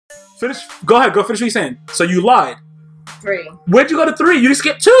Finish. Go ahead. Go finish what you're saying. So you lied. 3. Where'd you go to 3? You just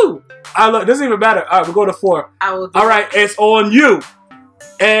skipped 2. Look, doesn't even matter. All right, we'll go to 4. I will. All right, it's on you.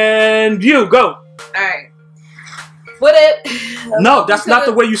 And you go. All right. What it? No, that's not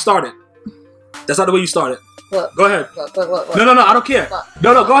the way you started. That's not the way you started. Look. Go ahead. Look. No, I don't care. Look.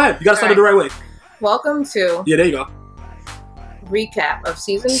 No, go ahead. You gotta start it the right way. Welcome to. Yeah, there you go. Recap of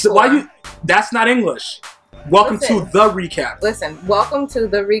season 4. So why you? That's not English. Welcome to the recap. Listen, welcome to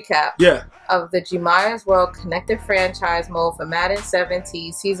the recap. Yeah. Of the GmiasWorld Connected Franchise Mode for Madden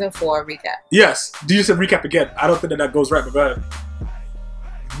 17 Season 4 recap. Yes. Do you say recap again? I don't think that goes right, but go ahead.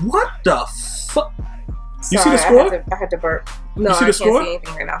 What the fuck? You see the score? I had to burp. No, you see I the score? can't see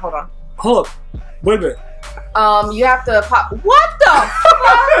anything right now. Hold on. Hold up. Wait a minute. You have to pop. What the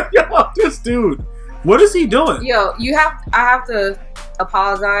fuck? Yo, this dude. What is he doing? Yo, I have to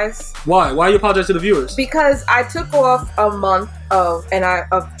apologize. Why? Why you apologize to the viewers? Because I took off a month of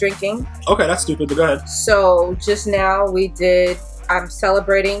drinking. Okay, that's stupid, but go ahead. So just now I'm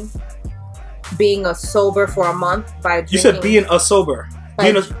celebrating being a sober for a month by drinking. You said being a sober.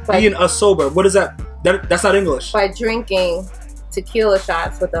 Being a sober. What is that? That's not English. By drinking tequila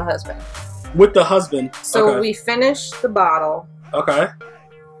shots with the husband. With the husband. So we finished the bottle. Okay.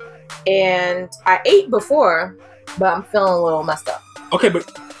 And I ate before, but I'm feeling a little messed up. Okay, but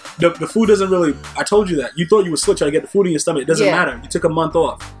the food doesn't really... I told you that. You thought you would switch trying to get the food in your stomach. It doesn't matter. You took a month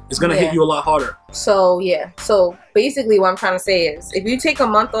off. It's going to hit you a lot harder. So, yeah. So, basically what I'm trying to say is, if you take a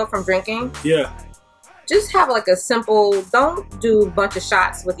month off from drinking... Yeah. Just have like a simple... Don't do a bunch of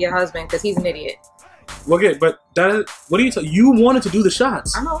shots with your husband, because he's an idiot. Well, okay, but what are you talking... You wanted to do the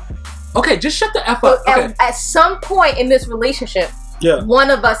shots. I know. Okay, just shut the F up. Okay. At some point in this relationship... Yeah. One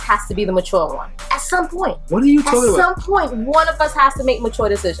of us has to be the mature one. At some point. What are you talking about? At some point, one of us has to make mature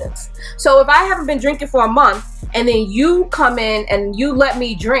decisions. So if I haven't been drinking for a month, and then you come in and you let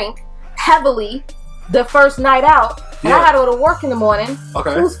me drink heavily the first night out, and I gotta go to work in the morning,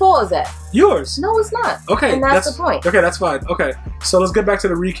 whose fault is that? Yours. No, it's not. Okay. And that's the point. Okay, that's fine. Okay. So let's get back to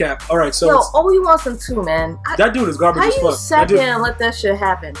the recap. Alright, so... Yo, you want some too, man. That dude is garbage as fuck. How you sat there and let that shit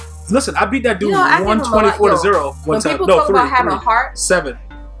happen? Listen, I beat that dude 124-0 one time. People talk about having heart. 7.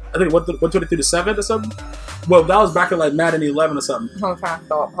 I think 123-7 or something. Well, that was back in like Madden 11 or something. Hold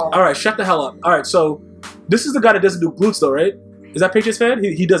on. All right, shut the hell up. All right, so this is the guy that doesn't do glutes though, right? Is that Patriots fan?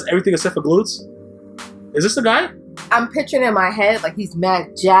 He does everything except for glutes. Is this the guy? I'm picturing in my head like he's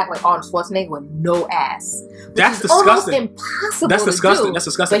mad jacked like Arnold Schwarzenegger with no ass. That's disgusting. Impossible. That's disgusting. To do. That's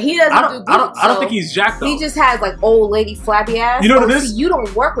disgusting. But he doesn't do glutes. I don't think he's jacked though. He just has like old lady flabby ass. You know what it is? You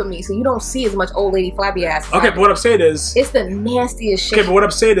don't work with me, so you don't see as much old lady flabby ass. Okay, but what I'm saying is, it's the nastiest shit. Okay, but what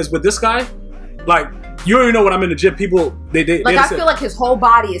I'm saying is, with this guy, like, you already know when I'm in the gym, people they I feel like his whole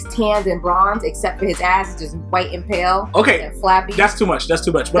body is tanned and bronze, except for his ass is just white and pale. Okay, and flabby. That's too much. That's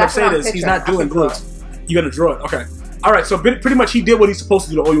too much. What I'm saying is, he's not doing glutes. You're gonna draw it. Okay. All right. So pretty much, he did what he's supposed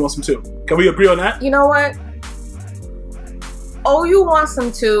to do. To OU wants him to. Can we agree on that? You know what? OU wants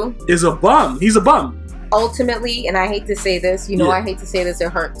him to. Is a bum. He's a bum. Ultimately, and I hate to say this, I hate to say this,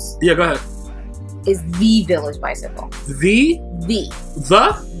 it hurts. Yeah, go ahead. Is the Village Bicycle. The?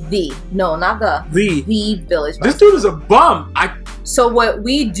 No, not the. The Village Bicycle. This dude is a bum. So what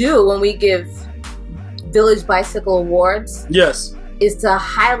we do when we give Village Bicycle awards, yes, is to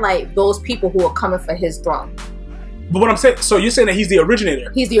highlight those people who are coming for his throne. But what I'm saying, so you're saying that he's the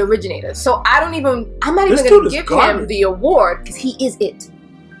originator? He's the originator. So I'm not even going to give him the award because he is it.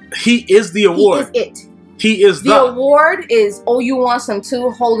 He is the award. He is it. He is the award is OU wants him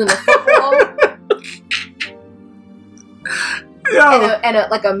too holding the football. and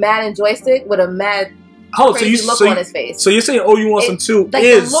like a Madden joystick with a mad crazy look on his face. So you're saying OU wants him too like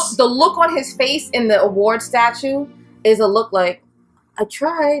is the look on his face in the award statue is a look like I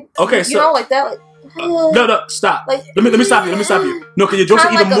tried. Okay, you know, like that. Like, no, stop. Like, let me stop you. No, because your jokes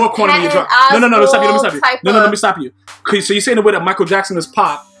are even more corny than your jokes. No, let me stop you. Let me stop you. So you're saying the way that Michael Jackson is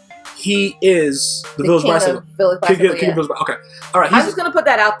pop, he is the Village Bicycle. Okay. All right. I'm just going to put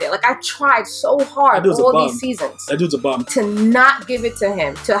that out there. Like, I tried so hard all these seasons. That dude's a bum. To not give it to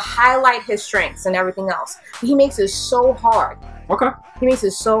him, to highlight his strengths and everything else. He makes it so hard. Okay. He makes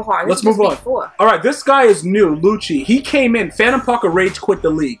it so hard. Let's move on. All right. This guy is new, Lucci. He came in. Phantom Parker rage quit the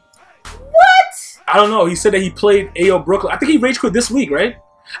league. What? I don't know. He said that he played AO Brooklyn. I think he rage quit this week, right?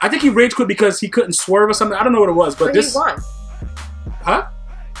 I think he rage quit because he couldn't swerve or something. I don't know what it was, but he won. Huh?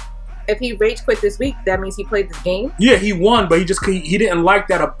 If he rage quit this week, that means he played this game? Yeah, he won, but he didn't like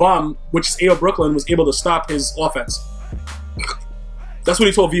that a bum, which is AO Brooklyn, was able to stop his offense. That's what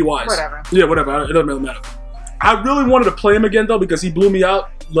he told VYs. Whatever. Yeah, whatever. It doesn't really matter. I really wanted to play him again though because he blew me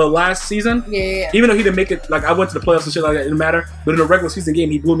out the last season. Yeah. Even though he didn't make it, like I went to the playoffs and shit like that, it didn't matter. But in a regular season game,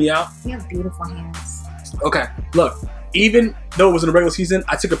 he blew me out. He has beautiful hands. Okay, look. Even though it was in a regular season,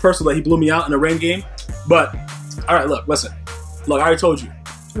 I took it personal that he blew me out in a rain game. But all right, look, listen. Look, I already told you.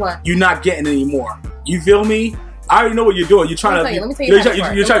 What? You're not getting any more. You feel me? I already know what you're doing. You're trying to. Let me tell you.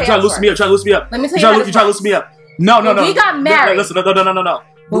 You're trying to loosen me up. Trying to loosen me up. Let me tell you. You're trying to loosen me up. No. We got married. Listen, no.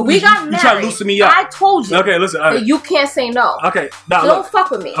 When we got married, you try to loosen me up. I told you. Okay, listen. That you can't say no. Okay, now so look. Don't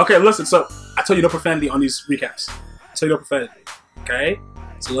fuck with me. Okay, listen. So I told you no profanity on these recaps. I told you no profanity. Okay,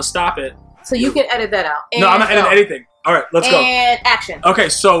 so let's stop it. So you can edit that out. No, I'm not editing anything. All right, let's go. And action. Okay,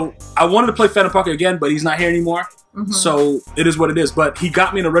 so I wanted to play Phantom Parker again, but he's not here anymore. So it is what it is. But he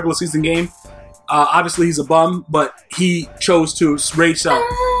got me in a regular season game. Obviously, he's a bum, but he chose to rage sell.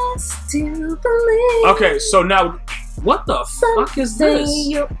 Okay, so now, what the fuck is this?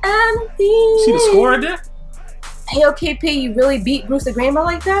 See the score I did? Hey, OKP, you really beat Bruce the Gamer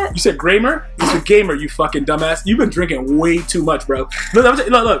like that? You said Gramer? He's a gamer, you fucking dumbass. You've been drinking way too much, bro.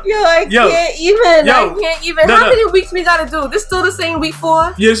 Look. Yo, I can't even. How many weeks we gotta do? This still the same week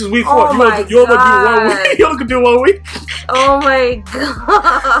 4? Yeah, this is week 4. You only do 1 week? You only can do 1 week? Oh my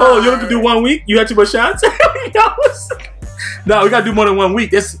god. Oh, you only can do 1 week? You had too much shots? No, we gotta do more than 1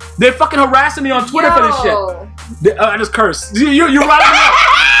 week. They're fucking harassing me on Twitter for this shit. I just cursed. You're riling me up.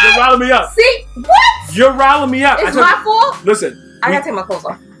 You're riling me up. See? What? You're riling me up. It's my fault? Listen. I gotta take my clothes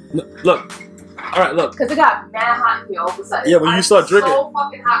off. Look. Alright, look. Because it got mad hot here all of a sudden. Yeah, when you start drinking. It's so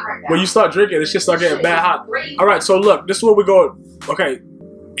fucking hot right now. When you start drinking, it shit start getting mad hot. Alright, so look. This is where we're going. Okay.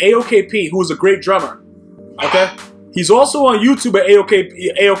 AOKP, who is a great drummer. Okay? He's also on YouTube at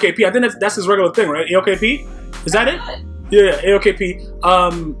AOKP. I think that's his regular thing, right? AOKP? Is that it? Yeah, AOKP.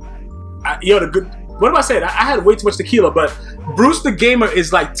 What am I saying? I had way too much tequila, but Bruce the Gamer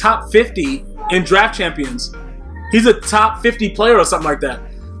is like top 50 in draft champions. He's a top 50 player or something like that.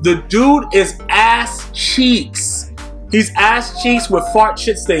 The dude is ass cheeks. He's ass cheeks with fart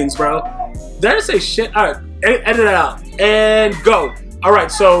shit stains, bro. Did I just say shit? All right, edit it out and go. All right,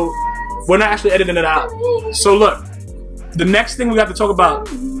 so we're not actually editing it out. So look, the next thing we have to talk about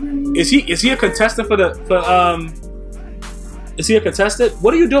is he a contestant Is he a contestant?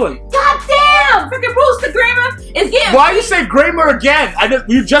 What are you doing? God damn! Freaking Bruce the Gamer is getting. Why you say Gramer again?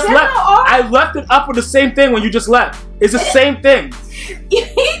 You just left. I left it up with the same thing when you just left. It's the same thing. See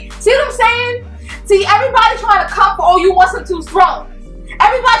what I'm saying? See, everybody trying to come for you want some two's throne.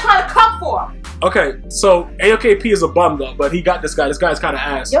 Everybody trying to come for him. Okay, so AOKP is a bum though, but he got this guy. This guy's kind of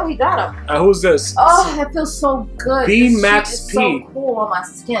ass. Yo, he got him. Who's this? Oh, that feels so good. B-Max P. So cool on my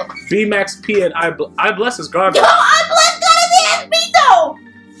skin. B-Max P and I bless his garbage. Yo, I bless God in the ass though.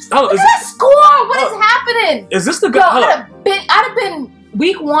 Oh, look at that score. What is happening? Is this the guy? Yo, I'd have been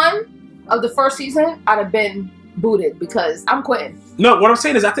week 1 of the first season. I'd have been booted because I'm quitting. No, what I'm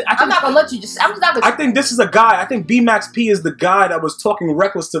saying is I'm not gonna let you just. I'm just not gonna. I think this is a guy. I think B-Max P is the guy that was talking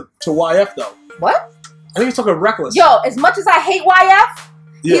reckless to YF though. What? I think he's talking reckless. Yo, as much as I hate YF,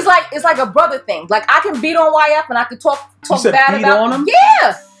 he's like it's like a brother thing. Like I can beat on YF and I can talk bad about him.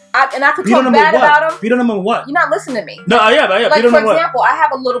 Yeah. I can talk bad about him. Beat on him on what? You're not listening to me. No, yeah. Like, for example, I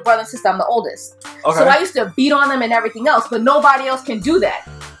have a little brother and sister. I'm the oldest. Okay. So I used to beat on them and everything else, but nobody else can do that.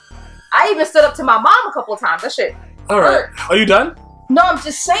 I even stood up to my mom a couple of times. That shit. All right. Are you done? No, I'm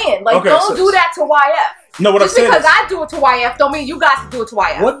just saying. Like, don't do that to YF. No, what I'm saying because I do it to YF don't mean you guys do it to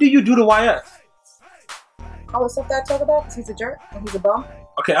YF. What do you do to YF? All the stuff that I talk about because he's a jerk and he's a bum.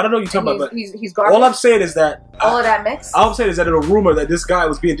 Okay, I don't know what you're talking about, but he's garbage. All I'm saying is that all of that mix. All I'm saying is that there's a rumor that this guy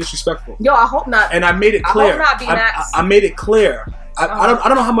was being disrespectful. Yo, I hope not. And I made it clear. I hope not, B-Max. I made it clear. I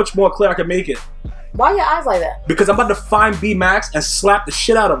don't know how much more clear I can make it. Why are your eyes like that? Because I'm about to find B-Max and slap the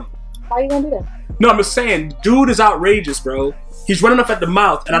shit out of him. Why are you gonna do that? No, I'm just saying, dude is outrageous, bro. He's running off at the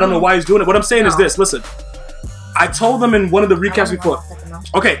mouth, and I don't know why he's doing it. What I'm saying is this. Listen, I told them in one of the recaps before.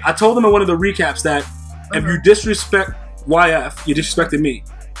 Okay, I told them in one of the recaps that if you disrespect YF, you're disrespecting me.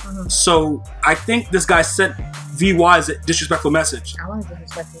 So I think this guy sent VY's a disrespectful message. I want to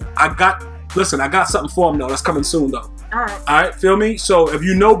disrespect you. I got something for him though. That's coming soon though. Alright. Alright, feel me? So if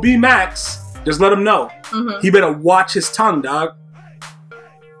you know B-Max, just let him know. He better watch his tongue, dog.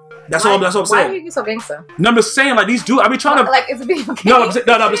 That's all I'm saying. Why are you so gangster? No, I'm just saying, like, these dudes, I be trying to... Like, it's a big... Okay. No, I'm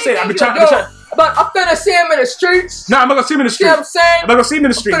just saying, I be trying... But I'm gonna see him in the streets. No, I'm not gonna see him in the street. See what I'm saying? I'm not gonna see him in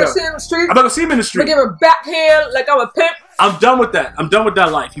the street, I'm gonna see him in the street. I'm not gonna see him in the street. I'm gonna give him a backhand like I'm a pimp. I'm done with that. I'm done with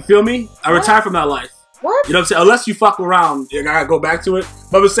that life. You feel me? I retired from that life. What? You know what I'm saying? Unless you fuck around, you gotta go back to it.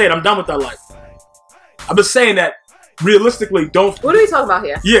 But I'm just saying, I'm done with that life. I'm just saying that, realistically, don't... What are we talking about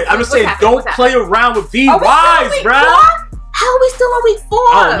here? Yeah, I'm just saying, don't play around with VYs, bruh. How are we still on week 4?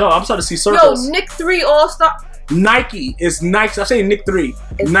 I don't know. I'm starting to see circles. Yo, Nick 3 All-Star. Nike is Nike. I'm saying Nick 3.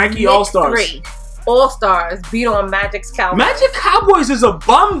 It's Nike All Stars. 3. All Stars beat on Magic's Cowboys. Magic Cowboys is a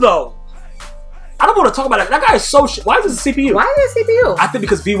bum though. I don't want to talk about that. That guy is so shit. Why is it a CPU? Why is it a CPU? I think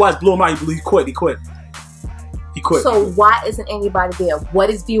because VY's blew him out. He quit. He quit. So why isn't anybody there? What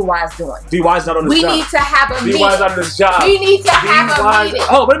is VY's doing? VY's not on his job. We need to have a meeting. VY's not on his job. We need to have a meeting.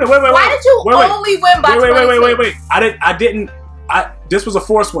 Oh, wait a minute. Wait. Why did you only win by 22? Wait. I didn't. This was a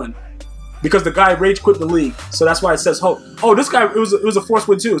forced win. Because the guy rage quit the league. So that's why it says hope. Oh, this guy, it was a forced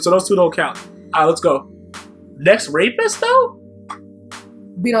win too. So those two don't count. All right, let's go. Next rapist though?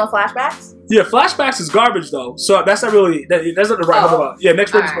 Beat on flashbacks? Yeah, flashbacks is garbage though. So that's not really, that's not the right number about. Yeah,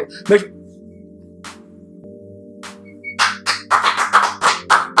 next rapist. Right. Next.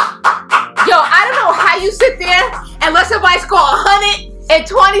 Yo, I don't know how you sit there and let somebody score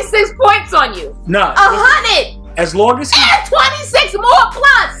 126 points on you. Nah. 100! As long as he... And 26 more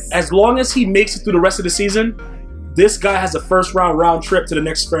plus! As long as he makes it through the rest of the season, this guy has a first round trip to the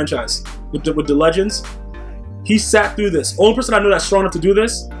next franchise. With the Legends. He sat through this. Only person I know that's strong enough to do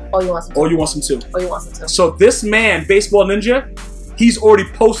this. Oh, you want some too. Or you want some too. Oh, you want some too. So this man, Baseball Ninja, he's already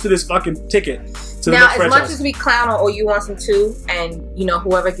posted his fucking ticket to the next franchise. Now, as much as we clown on, oh, you want some too, and, you know,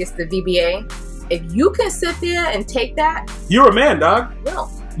 whoever gets the VBA, if you can sit there and take that... You're a man, dog. No.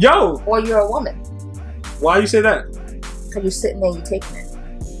 Yo! Or you're a woman. Why you say that? Because you're sitting there and you're taking it.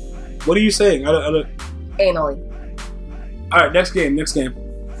 What are you saying? I don't... Anally. Alright, next game.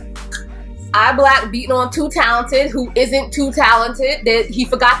 iBlack beating on Too Talented, who isn't too talented. He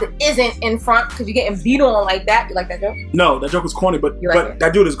forgot the isn't in front because you're getting beat on like that. You like that joke? No, that joke was corny, but like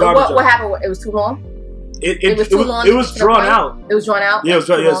that dude is garbage. What happened? It was too long? It was too long. It was drawn out. It was drawn out? Yeah, it was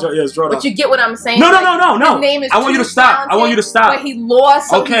drawn out. But you get what I'm saying? No. His name is I want you to stop. I want you to stop. But he lost,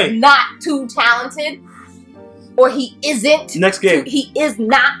 so he's not too talented. Or he isn't. Next game. He is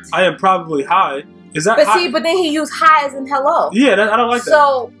not. I am probably high. Is that high? But then he used high as in hello. Yeah, I don't like that.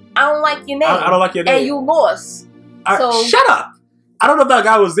 So, I don't like your name. I don't like your name. And you lost. So shut up. I don't know if that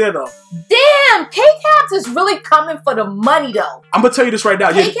guy was there, though. Damn, K-Caps is really coming for the money, though. I'm going to tell you this right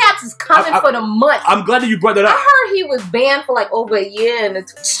now. K-Caps is coming for the money. I'm glad that you brought that up. I heard he was banned for like over a year.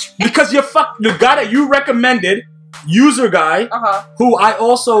 Because you're the guy that you recommended, user guy, who I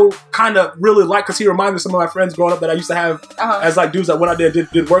also kind of really like because he reminded me of some of my friends growing up that I used to have as like dudes that went out there and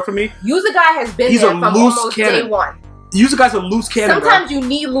did work for me. User guy has been there from almost day one. User guy's a loose cannon. Sometimes you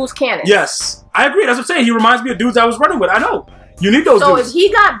need loose cannons. Yes. I agree. That's what I'm saying. He reminds me of dudes I was running with. I know. You need those dudes. So if he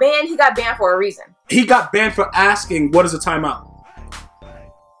got banned for a reason. He got banned for asking, what is a timeout?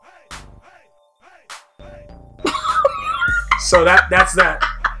 So that's that.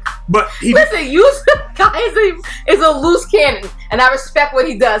 But listen, user guy is a loose cannon, and I respect what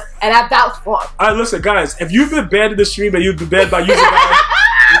he does, and I vouch for him. All right, listen, guys. If you've been banned in the stream and you've been banned by user guy,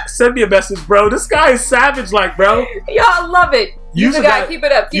 send me a message, bro. This guy is savage, like, bro. Y'all love it. User guy, keep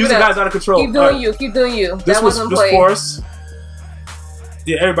it up. User guy's out of control. Keep doing you. Keep doing you. This was Force.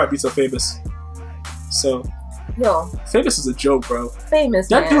 Yeah, everybody beats up Famous. So, yo, Famous is a joke, bro. Famous,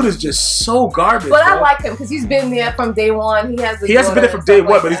 that dude is just so garbage. But bro. I like him because he's been there from day one. He hasn't been there from day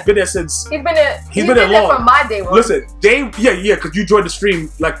one, but he's been there since. He's been there long. From my day one. Listen, yeah, because you joined the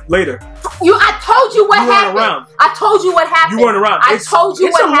stream like later. I told you what happened. Around. I told you what happened. You weren't around. I told you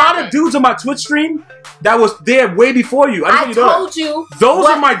what happened. It's a lot of dudes on my Twitch stream that was there way before you. I told you. Those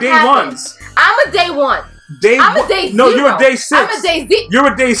are my day ones. I'm a day one. I'm a day 0. No, you're a day 6. I'm a day 0.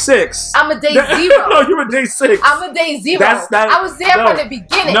 You're a day 6. I'm a day 0. No, you're a day 6. I'm a day 0. I was there from the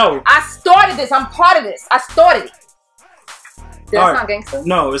beginning. No. I started this. I'm part of this. I started it. Did that sound gangster?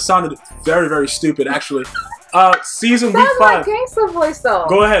 No, it sounded very, very stupid, actually. Season week 5. That's my gangster voice, though.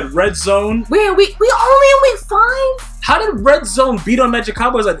 Go ahead. Red Zone. We only in week 5? How did Red Zone beat on Magic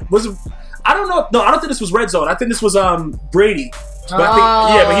Cowboys? Was it? I don't know. No, I don't think this was Red Zone. I think this was Brady. But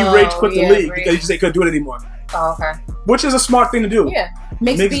but he rage quit the league because he just couldn't do it anymore. Oh, okay. Which is a smart thing to do. Yeah.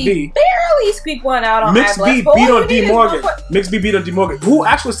 Mix B barely squeaked one out on Mix B beat on D Morgan. Mix B beat on D Morgan. Who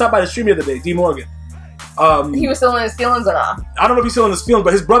actually stopped by the stream the other day? D Morgan. He was still in his feelings or not? I don't know if he's still in his feelings,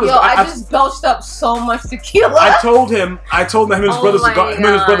 but his brothers. Yo, I just belched up so much tequila. I told him him and his brothers him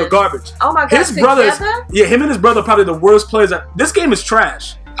and his brother garbage. Oh my god. His brothers, yeah, him and his brother are probably the worst players. This game is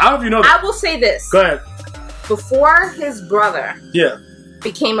trash. I don't know if you know that. I will say this. Go ahead. Before his brother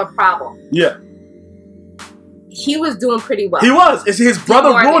became a problem. Yeah. He was doing pretty well. He was. It's his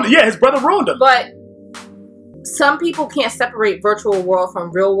brother ruined him. Yeah, his brother ruined him. But some people can't separate virtual world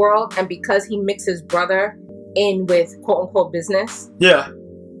from real world, and because he mixed his brother in with quote unquote business,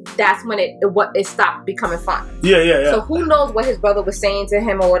 that's when it stopped becoming fun. Yeah. So who knows what his brother was saying to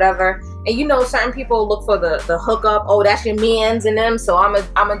him or whatever. And you know, certain people look for the hookup. Oh, that's your mans and them. So I'm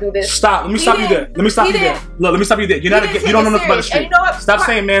gonna do this. Stop. Let me stop you there. Let me stop you there. Look, let me stop you there. You don't know nothing about the street. You know what? Stop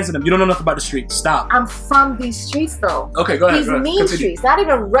saying mans and them. You don't know nothing about the street. Stop. I'm from these streets though. Okay, go ahead. These mean streets, not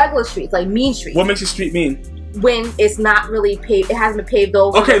even regular streets, like mean streets. What makes your street mean? When it's not really paved, it hasn't been paved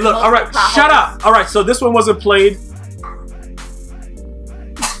over. Okay, look. All right, shut up. All right, so this one wasn't played.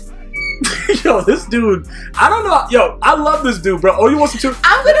 Yo, this dude, I don't know. Yo, I love this dude, bro. Oh, you want some too?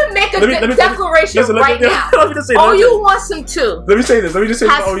 I'm gonna make a declaration right now. Let me just say oh, you want some too? Let me say this. Let me just say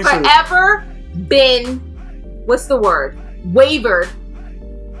this. Has forever been, what's the word? Wavered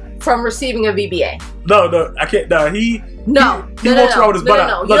from receiving a VBA. No, I can't. No, he walks around with his butt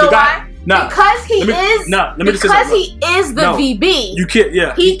out. You know why? Nah. Because he is the VB. You can't.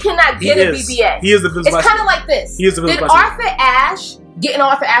 Yeah. He cannot get a VBA. He is the Vice. It's kind of like this. He is the Vice. Did Arthur Ashe get an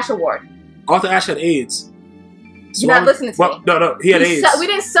Arthur Ashe award? Arthur Ashe had AIDS. So you're not listening to me. No, he had AIDS. We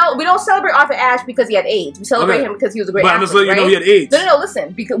don't celebrate Arthur Ashe because he had AIDS. We celebrate him because he was a great athlete. I'm just letting you know he had AIDS. No,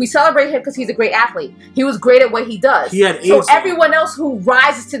 listen. Because we celebrate him because he's a great athlete. He was great at what he does. He had AIDS. So everyone else who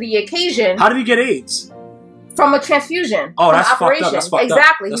rises to the occasion. How did he get AIDS? From a transfusion. Oh, that's fucked up. That's fucked up.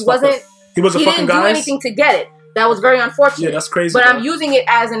 Exactly. He wasn't. He wasn't fucking guys. He didn't do anything to get it. That was very unfortunate. Yeah, that's crazy. But I'm using it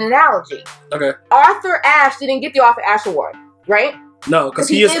as an analogy. Okay. Arthur Ashe didn't get the Arthur Ashe award, right? No, because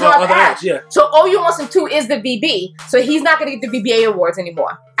he is Arthur Ashe. Yeah. So OU Wilson 2 is the VB, so he's not going to get the VBA awards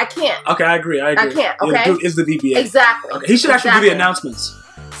anymore. I can't. Okay, I agree. I can't. Okay. Yeah, dude is the VBA. Exactly. Okay. He should actually do the announcements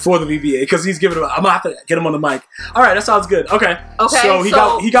for the VBA because he's giving. I'm gonna have to get him on the mic. All right, that sounds good. Okay. So he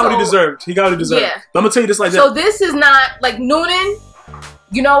got what he deserved. He got what he deserved. Yeah. But I'm gonna tell you this like that. So this is not like Noonan.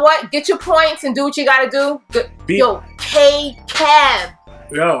 You know what? Get your points and do what you gotta do. Yo, K-Cab.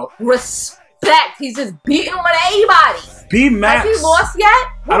 Yo. Respect. He's just beating on anybody. B-Max. Has he lost yet?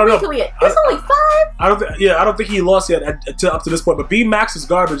 I don't know. It's only 5. I don't think he lost yet up to this point. But B-Max is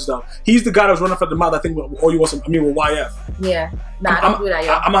garbage though. He's the guy that was running off at the mouth. I think with YF. Yeah. Nah, don't do that,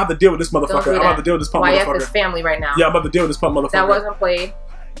 yo. I'm gonna have to deal with this motherfucker. I'm gonna have to deal with this pump motherfucker. YF is family right now. Yeah, I'm about to deal with this pump motherfucker. That wasn't played.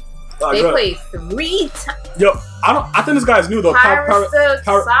 They played 3 times. Yo, I think this guy is new though.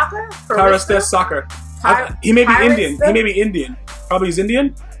 Parasta Soccer. He may be Indian. He may be Indian. Probably he's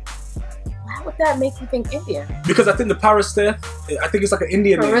Indian. Why would that make you think Indian? Because I think the Parasta, I think it's like an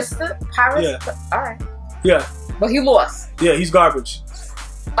Indian name. Parasta? Yeah. Alright. Yeah. But he lost. Yeah, he's garbage.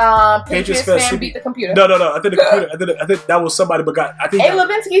 Patriots fan beat the computer. No. I think the computer. I think that was somebody, but I think. A.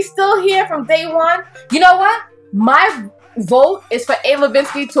 Levinsky's still here from day one. You know what? My vote is for A.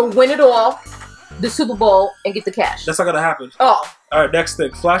 Levinsky to win it all, the Super Bowl, and get the cash. That's not gonna happen. Oh. All right, next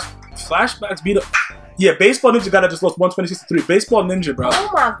thing. Flashbacks beat up. Yeah, Baseball Ninja got just lost 126-3. Baseball Ninja, bro. Oh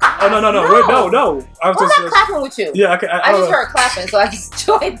my god. Oh no. Wait, no. I'm not clapping with you. Yeah, okay. I just heard clapping, so I just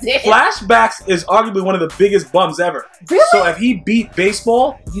joined it. Flashbacks is arguably one of the biggest bums ever. Really? So if he beat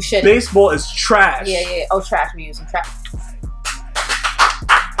baseball, you should. Baseball is trash. Yeah. Oh, trash. We use some trash.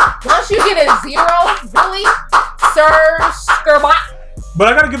 Once you get a 0, really, Sir Skirbot. But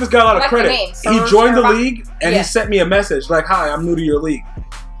I gotta give this guy a lot of credit. He joined the league and he sent me a message like, "Hi, I'm new to your league."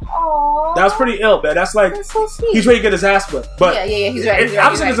 Aww. That was pretty ill, man. That's like so sweet. He's ready to get his ass whipped. But yeah, he's ready.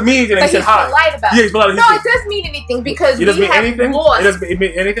 Obviously, it doesn't mean anything. He said hi. Polite about it. Yeah, he's polite. No, it does mean anything because it doesn't mean anything. Lost. It doesn't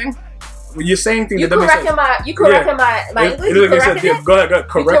mean anything. You're saying things that don't make sense. You correcting my English? You correcting it? Go ahead.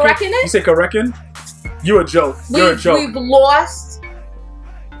 Correcting it? You say correcting? You a joke. You're a joke. We've lost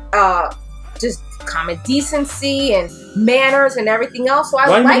just common decency and manners and everything else. So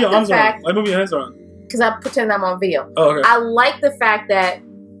I like the fact. Why move your hands around? Because I pretend I'm on video. Oh, okay. I like the fact that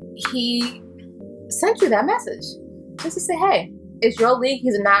he sent you that message just to say, hey, it's your league.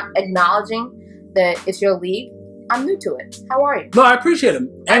 He's not acknowledging that it's your league. I'm new to it. How are you? No, I appreciate him.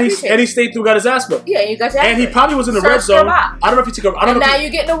 And he stayed through, got his ass whipped. Yeah, you got your ass whipped. And he probably was in the red zone. I don't know if he took a... And now you're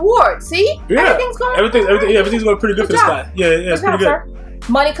getting an award. See? Yeah. Everything's going everything's going pretty good for this guy. Yeah, it's pretty good. Sir.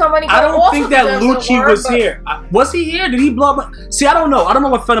 Money come, money go. I don't think that Lucci was here. Was he here? Did he blow up? See, I don't know. I don't know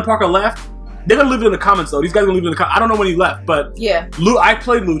when Fenner Parker left. They're gonna leave it in the comments though. These guys are gonna leave it in the comments. I don't know when he left, but yeah, I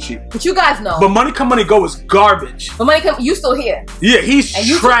played Lucci. But you guys know. But Money Come Money Go is garbage. But Money Come, you still here? Yeah, he's and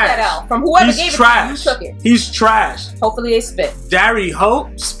you trash. Took that out from whoever gave it to you. You took it. He's trash. Hopefully they spit. Dari Ho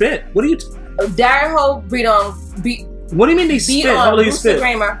spit. What are you? Dari Ho beat. What do you mean they spit? How do you spit?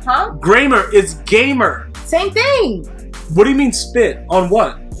 Grammar, huh? Grammar is gamer. Same thing. What do you mean spit on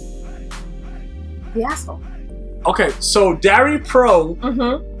what? The asshole. Okay, so Dari Pro.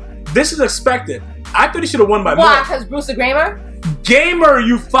 This is expected. I thought he should have won by more. Why? Because Bruce the Gamer? Gamer,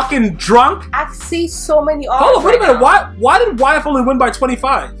 you fucking drunk! I see so many Hold on, wait a minute. Why did YF only win by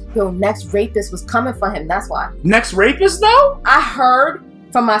 25? Yo, next rapist was coming for him. That's why. Next rapist, though? I heard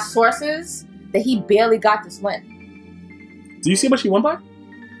from my sources that he barely got this win. Do you see how much he won by?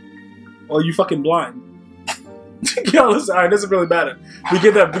 Or are you fucking blind? Yo, listen, alright, doesn't really matter. We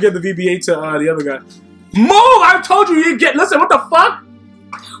give the VBA to the other guy. Move! I told you you get. Listen, what the fuck?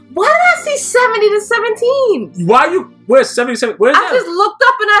 Why did I see 70 to 17? Why you? Where's 77? Where's that? I just looked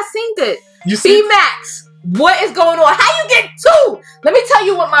up and I seen it. You see? B-Max, what is going on? How you get 2? Let me tell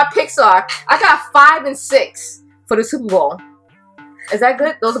you what my picks are. I got 5 and 6 for the Super Bowl. Is that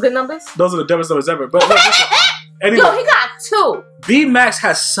good? Those are good numbers? Those are the dumbest numbers ever. But look, listen. Anyway, yo, he got 2. B-Max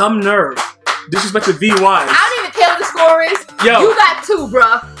has some nerve. Disrespected VYs. I don't even care what the score is. Yo. You got 2,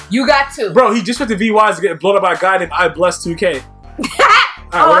 bruh. You got 2. Bro, he disrespected VYs to get blown up by a guy named I-Bless2K.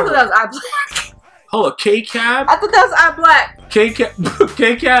 Oh, I thought that was iBlack. Hold up, K-Cab? I thought that was iBlack.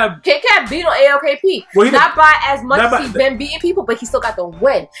 K-Cab. K-Cab beat on AOKP. Well, not by as much as he's been beating people, but he still got the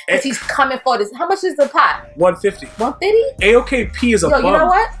win. Because he's coming for this. How much is the pot? 150. 150? AOKP is a bum. You know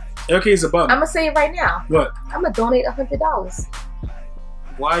what? AOKP is a bum. I'm going to say it right now. What? I'm going to donate $100.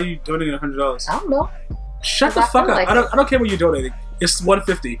 Why are you donating $100? I don't know. Shut the fuck up. Like I don't care what you're donating. It's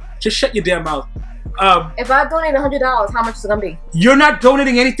 150. Just shut your damn mouth. If I donate $100, how much is it gonna be? You're not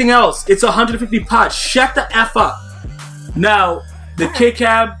donating anything else. It's 150 pots. Shut the F up. Now, the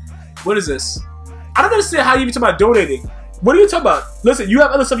K-Cab, what is this? I don't understand how you even talk about donating. What are you talking about? Listen, you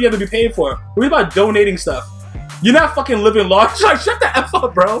have other stuff you have to be paying for. What are you about donating stuff? You're not fucking living large. Like, shut the F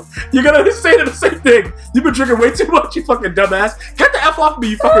up, bro. You're gonna say the same thing. You've been drinking way too much, you fucking dumbass. Get the F off me,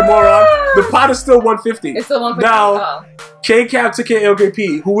 you fucking moron. The pot is still 150. It's still 150. Now, K-Cab took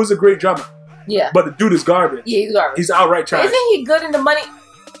AOKP, who was a great drummer. Yeah. But the dude is garbage. Yeah, he's garbage. He's outright trash. Isn't he good in the money?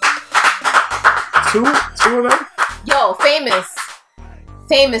 Two of them? Yo, famous.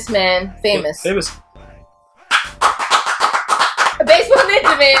 Famous, man. Famous. Famous. A baseball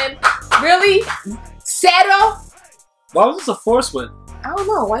ninja, man. Really? Sato? Why was this a force win? I don't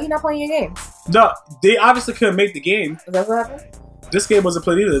know. Why are you not playing your games? No, they obviously couldn't make the game. Is that what happened? This game wasn't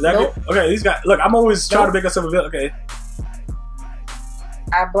played either. That nope. game, okay, these guys. Look, I'm always trying to make us something. Okay.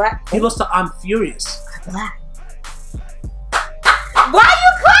 iBlack. He lost to I'm Furious. iBlack. Why are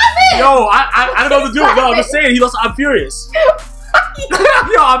you clapping? Yo, I don't know what to do. No, I'm just saying he lost to I'm Furious.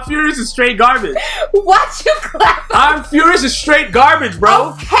 Yo, I'm Furious is straight garbage. What you clapping? I'm Furious is straight garbage,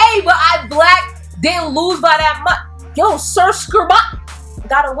 bro. Okay, but iBlack didn't lose by that much. Yo, Sir Skrbat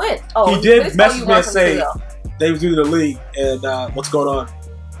gotta win. Oh, he did message me and say they was due to the league and what's going on.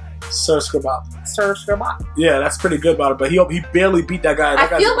 Sir Skrbat. Sir Skrbat. Yeah, that's pretty good about it, but he barely beat that guy. I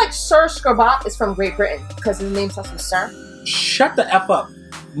feel like Sir Skrbat is from Great Britain because his name starts with Sir. Shut the F up.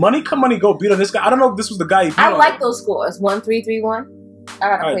 Money come, money go. Beat on this guy. I don't know if this was the guy he beat on. I like those scores. 1-3-3-1. I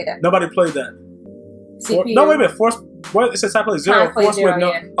gotta play that. Nobody played that. CPU. No, wait a minute. What? It says I played 0. Force zero,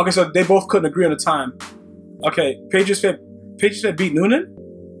 no. yeah. Okay, so they both couldn't agree on the time. Okay, Patriots fan beat Noonan?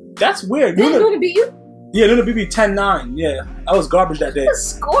 That's weird. Did Noonan beat you? Yeah, Noonan beat me 10-9. Yeah, I was garbage that day. What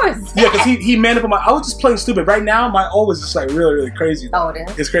scores? Yeah, because he manned up on my... I was just playing stupid. Right now, my O is just like really, really crazy. Oh, it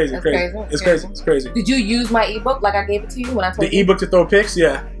is? It's crazy. It's crazy. It's crazy. Did you use my ebook like I gave it to you when I told you? The ebook to throw picks?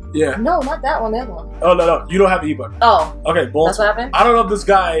 Yeah. Yeah. No, not that one. That one. Oh, no. You don't have the ebook. Oh. Okay, balls. That's what happened? I don't know if this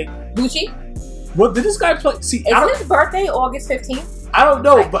guy... Gucci? What did this guy play? See, is his birthday August 15th? I don't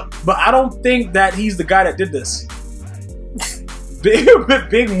know, but I don't think that he's the guy that did this. Big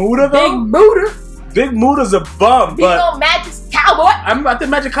Muda though. Big Muda. Big Muda's a bum, beat on Magic Cowboy. I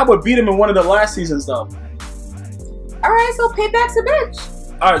think Magic Cowboy beat him in one of the last seasons though. All right, so Payback's a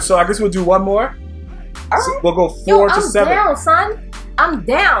bitch. All right, so I guess we'll do one more. All right. So we'll go 4 to 7. I'm down, son. I'm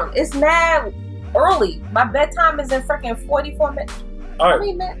down. It's mad early. My bedtime is in freaking 44 minutes. All right. How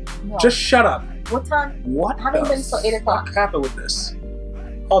many minutes? No. Just shut up. What time? What? How many minutes till 8 o'clock? What happened with this?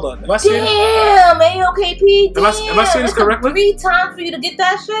 Hold on. Damn, AOKP. Damn. Am I saying this correctly? 3 times for you to get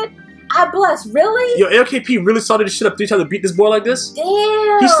that shit? I bless. Really? Yo, AOKP really started this shit up 3 times to beat this boy like this?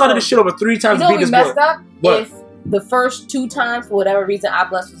 Damn. He started this shit over 3 times to beat this boy. You know we messed up? What? If the first 2 times, for whatever reason, I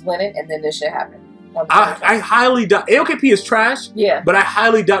bless was winning, and then this shit happened. I highly doubt. AOKP is trash. Yeah. But I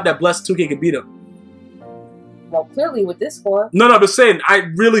highly doubt that Bless 2K can beat him. Well, clearly with this score. No, I'm just saying, I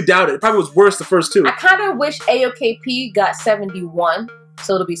really doubt it. It probably was worse the first 2. I kind of wish AOKP got 71,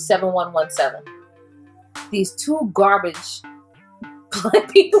 so it'll be 7117. These 2 garbage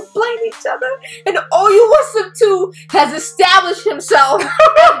people playing each other, and OU172 has established himself as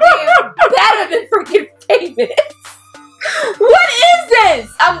being better than freaking Famous. What is this?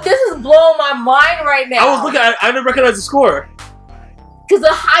 This is blowing my mind right now. I was looking at it, I didn't recognize the score. Because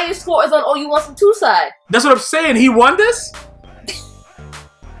the highest score is on OU172 side. That's what I'm saying. He won this?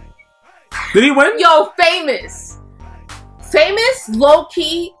 Did he win? Yo, Famous. Famous,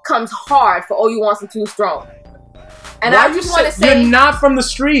 low-key, comes hard for OU172 strong. And I just want to say, you're not from the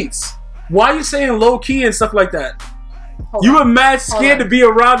streets. Why are you saying low key and stuff like that? You were mad scared to be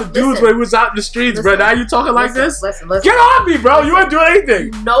around the dudes when he was out in the streets, bro. Now you talking like this? Listen. Get on me, bro. You weren't doing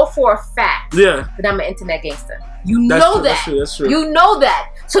anything. You know for a fact that I'm an internet gangster. You know that. That's true. You know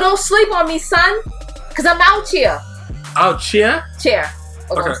that. So don't sleep on me, son. Because I'm out here. Out here? Chair.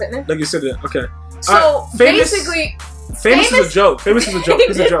 Okay. I'm sitting there. Like you said there. Okay. So basically... Famous is a joke. Famous is a joke.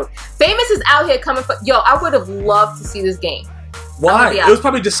 It's a joke. Famous is out here coming for... Yo, I would have loved to see this game. Why? It was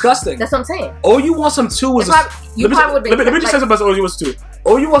probably disgusting. That's what I'm saying. All You Want Some 2 was... Let me just say something about All You Want Some 2.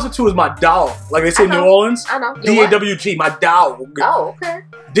 All You Want Some 2 is my doll. Like they say in New Orleans. I know. DAWG, my doll. Oh, okay.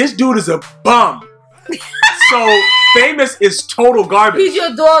 This dude is a bum. So, Famous is total garbage. He's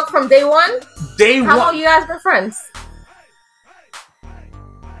your dog from day one? How long you guys been friends?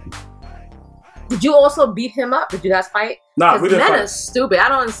 Did you also beat him up? Did you guys fight? Nah, we didn't fight. That is stupid. I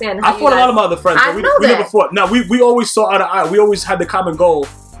don't understand how I fought a lot of my other friends. I we know that. never fought. No, we always saw eye to eye. We always had the common goal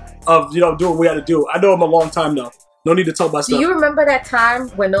of, doing what we had to do. I know him a long time now. No need to talk about stuff. Do you remember that time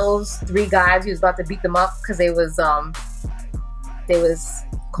when those 3 guys, he was about to beat them up because they was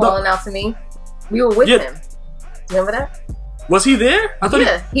calling out to me? We were with him. Do you remember that? Was he there? I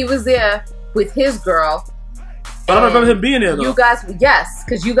thought he was there with his girl. But I don't remember him being there though. You guys, yes,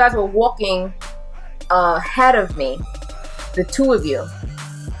 because you guys were walking ahead of me, the 2 of you,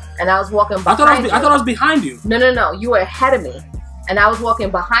 and I was walking behind you. I thought I was behind you. No. You were ahead of me, and I was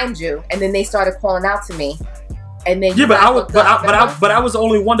walking behind you, and then they started calling out to me, and then but I was the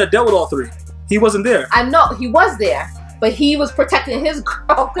only one that dealt with all 3. He wasn't there. I know he was there, but he was protecting his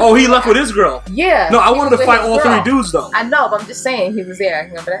girl. Oh, he left with his girl. Yeah. No, I wanted to fight all 3 dudes though. I know, but I'm just saying he was there.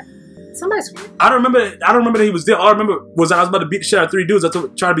 Remember that? Somebody screamed. I don't remember that he was there. All I remember was that I was about to beat the shit out of 3 dudes that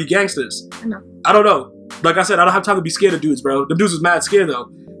trying to be gangsters. I know. I don't know. Like I said, I don't have time to be scared of dudes, bro. The dudes was mad scared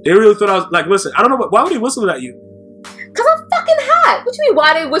though. They really thought I was like, listen, I don't know why would they whistle at you? Cause I'm fucking hot. What you mean?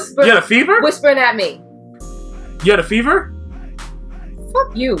 Why they whisper? You had a fever? Whispering at me. You had a fever?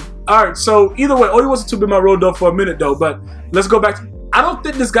 Fuck you. All right. So either way, All You Want Some 2 been my road dog for a minute though. But let's go back to. I don't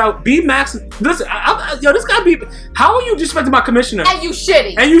think this guy B Max. Listen, this guy B. How are you disrespecting my commissioner? And you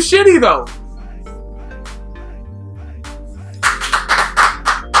shitty. And you shitty though.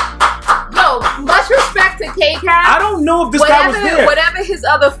 Much respect to K-Cap. I don't know if this guy was there. Whatever his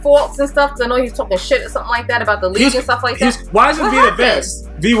other faults and stuff, because I know he's talking shit or something like that about the league and stuff like that. Why is it being advanced?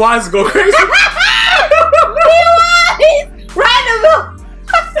 V-Wise go crazy. V-Wise! Right in the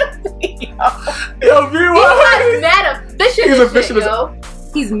Yo, V-Wise! He's mad efficient. He's efficient yo.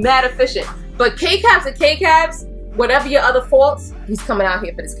 He's mad efficient. But K-Caps and K-Caps, whatever your other faults, he's coming out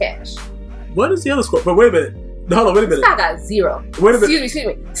here for this cash. What is the other score? But wait a minute. Hold on, wait a minute. This guy got 0. Wait a minute. Excuse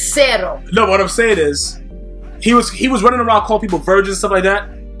me. Zero. No, what I'm saying is, he was running around calling people virgins and stuff like that.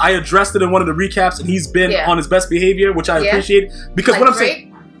 I addressed it in one of the recaps, and he's been on his best behavior, which I appreciate. Because like what I'm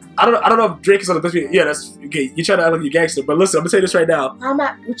saying, I don't know if Drake is on the best behavior. Yeah, that's okay. You try to act like you're gangster, but listen, I'm gonna say this right now.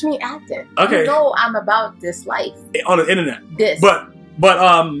 What you mean acting? Okay. You know I'm about this life on the internet. But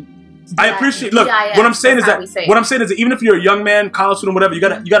I appreciate. Look, what I'm saying is that even if you're a young man, college student, whatever, you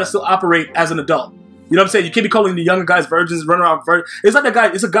gotta still operate as an adult. You know what I'm saying? You can't be calling the younger guys virgins, run around virgins. It's like that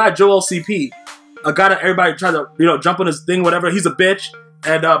guy. It's a guy, Joel CP, a guy that everybody try to jump on his thing, whatever. He's a bitch,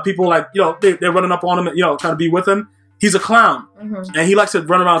 and people like they're running up on him, and trying to be with him. He's a clown, and he likes to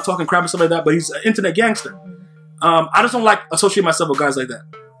run around talking crap and stuff like that. But he's an internet gangster. I just don't like associating myself with guys like that.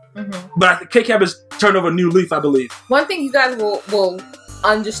 But I think K-Cap has turned over a new leaf, I believe. One thing you guys will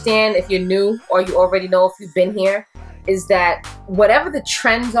understand if you're new or you already know if you've been here is that whatever the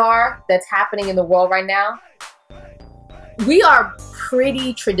trends are that's happening in the world right now, we are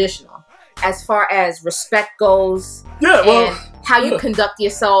pretty traditional as far as respect goes. Yeah, well, and how you conduct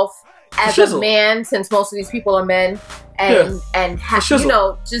yourself as a man, since most of these people are men, and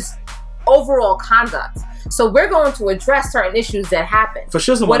just overall conduct. So we're going to address certain issues that happen.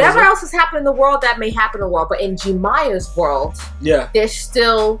 Whatever else is happening in the world, that may happen in the world, but in GmiasWorld, there's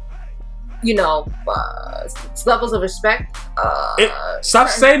still levels of respect. Stop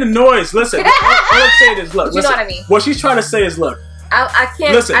saying the noise. Listen, all I'm saying is, look. You know what I mean? What she's trying to say is, look.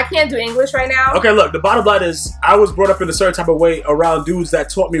 I can't do English right now. Okay, look. The bottom line is, I was brought up in a certain type of way around dudes that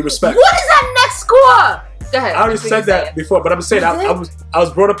taught me respect. What is that next score? Go ahead. I already said that before, but I'm saying I was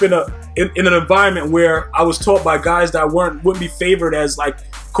brought up in an environment where I was taught by guys that wouldn't be favored as like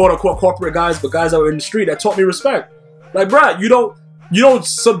quote unquote corporate guys, but guys that were in the street that taught me respect. Like, bruh, you don't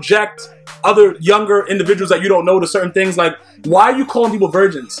subject other younger individuals that you don't know to certain things. Like, why are you calling people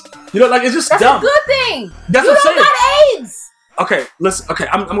virgins? Like, it's just dumb. That's a good thing. That's what I'm saying. You don't got AIDS. Okay, listen. Okay,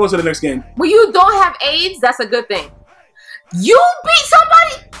 I'm going to the next game. When you don't have AIDS, that's a good thing. You beat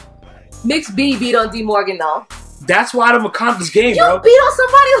somebody. Mix B beat on D Morgan though. That's why I don't count this game, bro. You beat on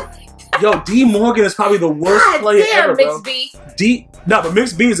somebody like that. Yo, D Morgan is probably the worst player ever, bro. Mixed B. But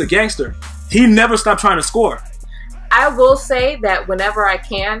Mixed B is a gangster. He never stopped trying to score. I will say that whenever I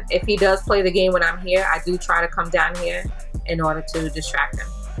can, if he does play the game when I'm here, I do try to come down here in order to distract him.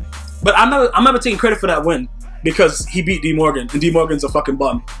 But I'm never taking credit for that win because he beat D Morgan, and D Morgan's a fucking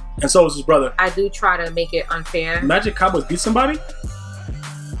bum, and so is his brother. I do try to make it unfair. Magic Cowboys beat somebody?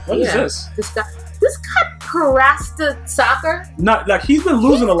 What is this? This guy harassed the soccer. Not like he's been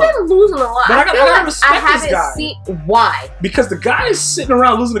losing a lot. He's been losing a lot. But I gotta respect this guy. I haven't seen why. Because the guy is sitting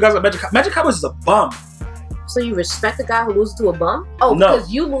around losing to guys like Magic Cowboys is a bum. So you respect the guy who loses to a bum? Oh, no.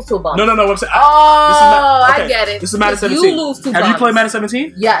 Because you lose to a bum. No. I'm saying, I get it. This is Madden 17. You lose to Have bums. you played Madden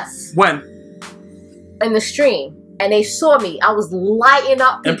 17? Yes. When? In the stream. And they saw me. I was lighting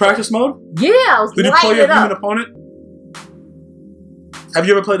up people. In practice mode? Yeah, I was lighting it up. Did you play your human opponent? Have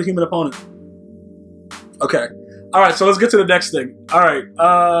you ever played a human opponent? Okay. Alright, so let's get to the next thing. Alright.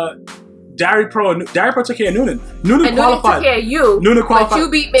 Dari Pro took care of Noonan. Noonan qualified. Took care of you. Noonan qualified but you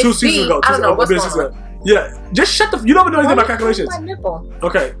beat Mixed 2 seasons ago. I don't know what's going on. Yeah, just shut the. You don't even know anything about calculations. My nipple.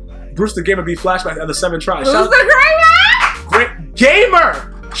 Okay, Bruce the Gamer beat Flashback at the 7 tries. Bruce the Great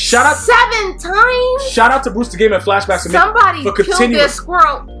Gamer. Shout out 7 times. Shout out to Bruce the Gamer and Flashback. Somebody killed their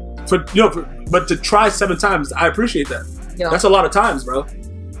squirrel. But to try 7 times, I appreciate that. Yo. That's a lot of times, bro.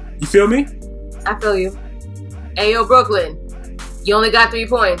 You feel me? I feel you. Ayo, Brooklyn. You only got 3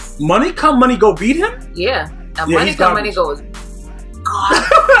 points. Money come, money go. Beat him? Yeah. Money come, money goes. God.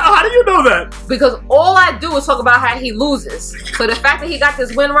 How do you know that? Because all I do is talk about how he loses. So the fact that he got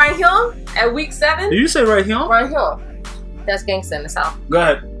this win right here at week 7. Did you say right here? Right here. That's gangsta in the South. Go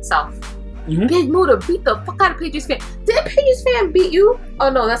ahead. South. Big Muda beat the fuck out of Patriots fan. Did Patriots fan beat you?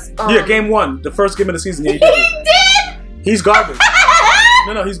 Oh no, that's yeah, game 1, the first game of the season. Yeah, he did. He's garbage.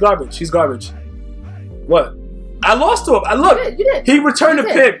 No, he's garbage. He's garbage. What? I lost to him. You did. He returned a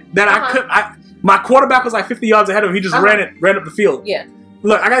pick that my quarterback was like 50 yards ahead of him. He just ran up the field. Yeah.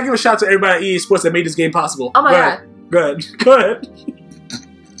 Look, I gotta give a shout out to everybody at EA Sports that made this game possible. Oh my god. Go ahead.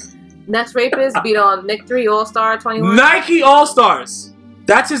 Next rapist beat on Nick 3 All-Star 21. Nike All-Stars.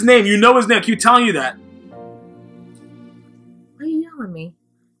 That's his name. You know his name. Keep telling you that. Why are you yelling at me?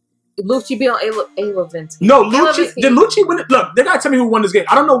 Lucci beat on Ava Vinci. No, Lucci. Did Lucci win it? Look, they gotta tell me who won this game.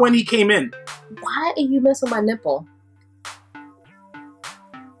 I don't know when he came in. Why are you messing with my nipple?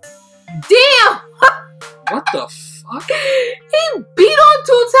 Damn! What the fuck? He beat on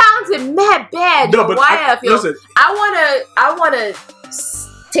 2 talented mad bad. No, but YF, listen. I wanna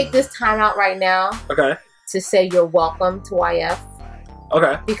take this time out right now. Okay. To say you're welcome to YF.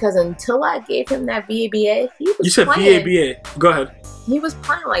 Okay. Because until I gave him that VABA, he was You said playing. VABA. Go ahead. He was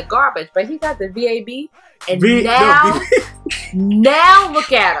playing like garbage, but he got the VAB, and now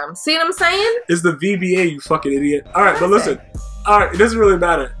look at him. See what I'm saying? It's the VBA, you fucking idiot. All right, but listen. All right, it doesn't really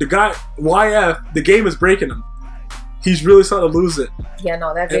matter. The guy YF, the game is breaking him. He's really starting to lose it. Yeah,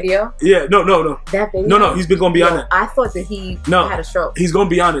 no, that video. Yeah, no. That video. No, he's been going beyond it. I thought that he had a stroke. He's going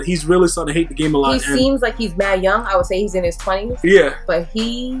beyond it. He's really starting to hate the game a lot. He seems like he's mad young. I would say he's in his 20s. Yeah, but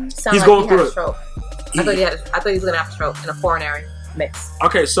he sounds like he had a stroke. I thought he was gonna have a stroke in a foreign mix.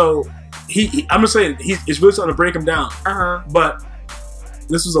 Okay, so I'm just saying it's really starting to break him down. But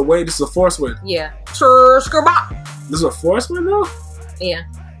this is a force win. Yeah. This is a force win though. Yeah.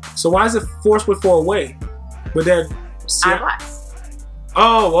 So why is it force win for away? But then.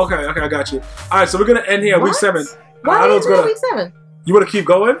 Oh, okay, I got you. All right, so we're gonna end here at week 7. Why are we week 7? You want to keep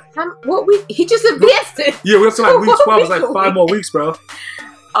going? What week? He just advanced it. Yeah, we have to like week 12. It's like 5 more weeks, bro.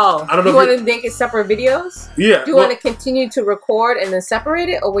 Oh, I don't know. You want to make it separate videos? Yeah. Do you want to continue to record and then separate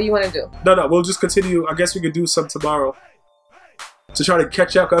it, or what do you want to do? No, we'll just continue. I guess we could do some tomorrow to try to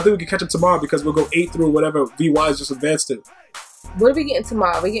catch up. I think we can catch up tomorrow because we'll go 8 through whatever VY's just advanced to. What are we getting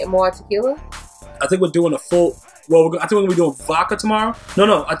tomorrow? Are we getting more tequila? I think we're doing a full. Well, I think we're gonna be doing vodka tomorrow.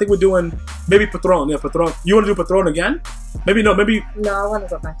 No, I think we're doing maybe Patron. Yeah, Patron. You want to do Patron again? Maybe no. No, I want to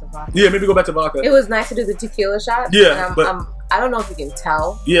go back to vodka. Yeah, maybe go back to vodka. It was nice to do the tequila shot. Yeah, but I don't know if you can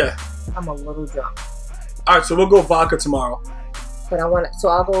tell. Yeah. I'm a little drunk. All right, so we'll go vodka tomorrow. But so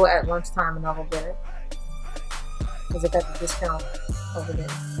I'll go at lunchtime and I'll go get it because it got the discount over there.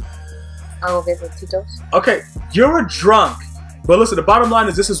 I'll go get the Tito's. Okay, you're a drunk. But listen, the bottom line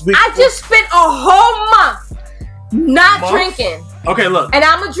is this is week. I just spent a whole month not drinking. Okay, look. And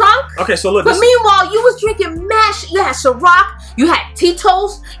I'm a drunk. Okay, so look. But meanwhile, you was drinking mash. You had Ciroc, you had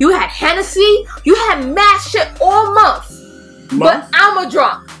Tito's, you had Hennessy, you had mash shit all month. But I'm a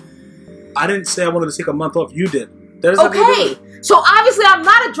drunk. I didn't say I wanted to take a month off. You did. Okay. So obviously I'm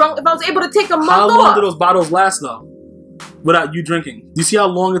not a drunk if I was able to take a month off. How long did those bottles last though? Without you drinking? Do you see how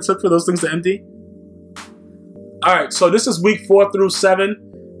long it took for those things to empty? All right, so this is week 4 through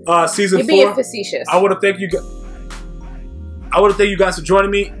 7, season 4. You're being facetious. I want to thank you. I want to thank you guys for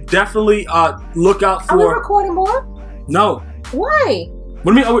joining me. Definitely look out for. Are we recording more? No. Why?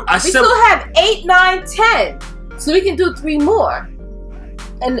 What do you mean? We still have 8, 9, 10, so we can do 3 more,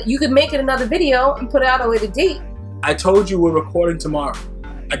 and you can make it another video and put it out a later date. I told you we're recording tomorrow.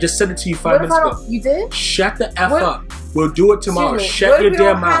 I just sent it to you 5 minutes ago. You did? Shut the F up. We'll do it tomorrow. Shut your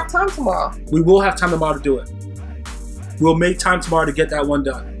damn mouth. We don't have time tomorrow. We will have time tomorrow to do it. We'll make time tomorrow to get that one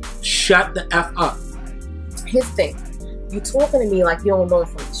done. Shut the F up. Here's the thing. You talking to me like you don't know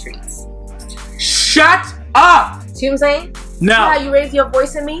from the streets. Shut up! See what I'm saying? Now. See how you raise your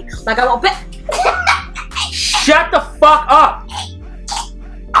voice at me? Like I won't bet. Shut the fuck up!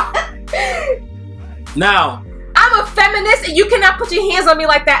 Now. I'm a feminist and you cannot put your hands on me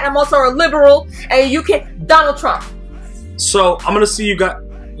like that. And I'm also a liberal and you can Donald Trump. So I'm gonna see you guys.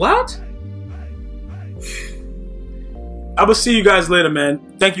 What? I will see you guys later, man.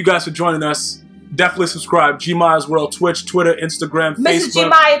 Thank you guys for joining us. Definitely subscribe. GmiasWorld, Twitch, Twitter, Instagram, Mrs.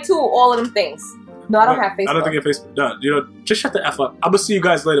 Facebook. Gmia too, all of them things. No, I don't have Facebook. I don't think you have Facebook. No, you know, just shut the F up. I will see you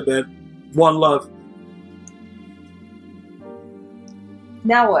guys later, man. One love.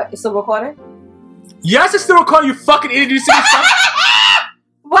 Now what? It's still recording? Yes, it's still recording, you fucking idiot. You see me?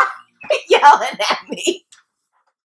 What are you yelling at?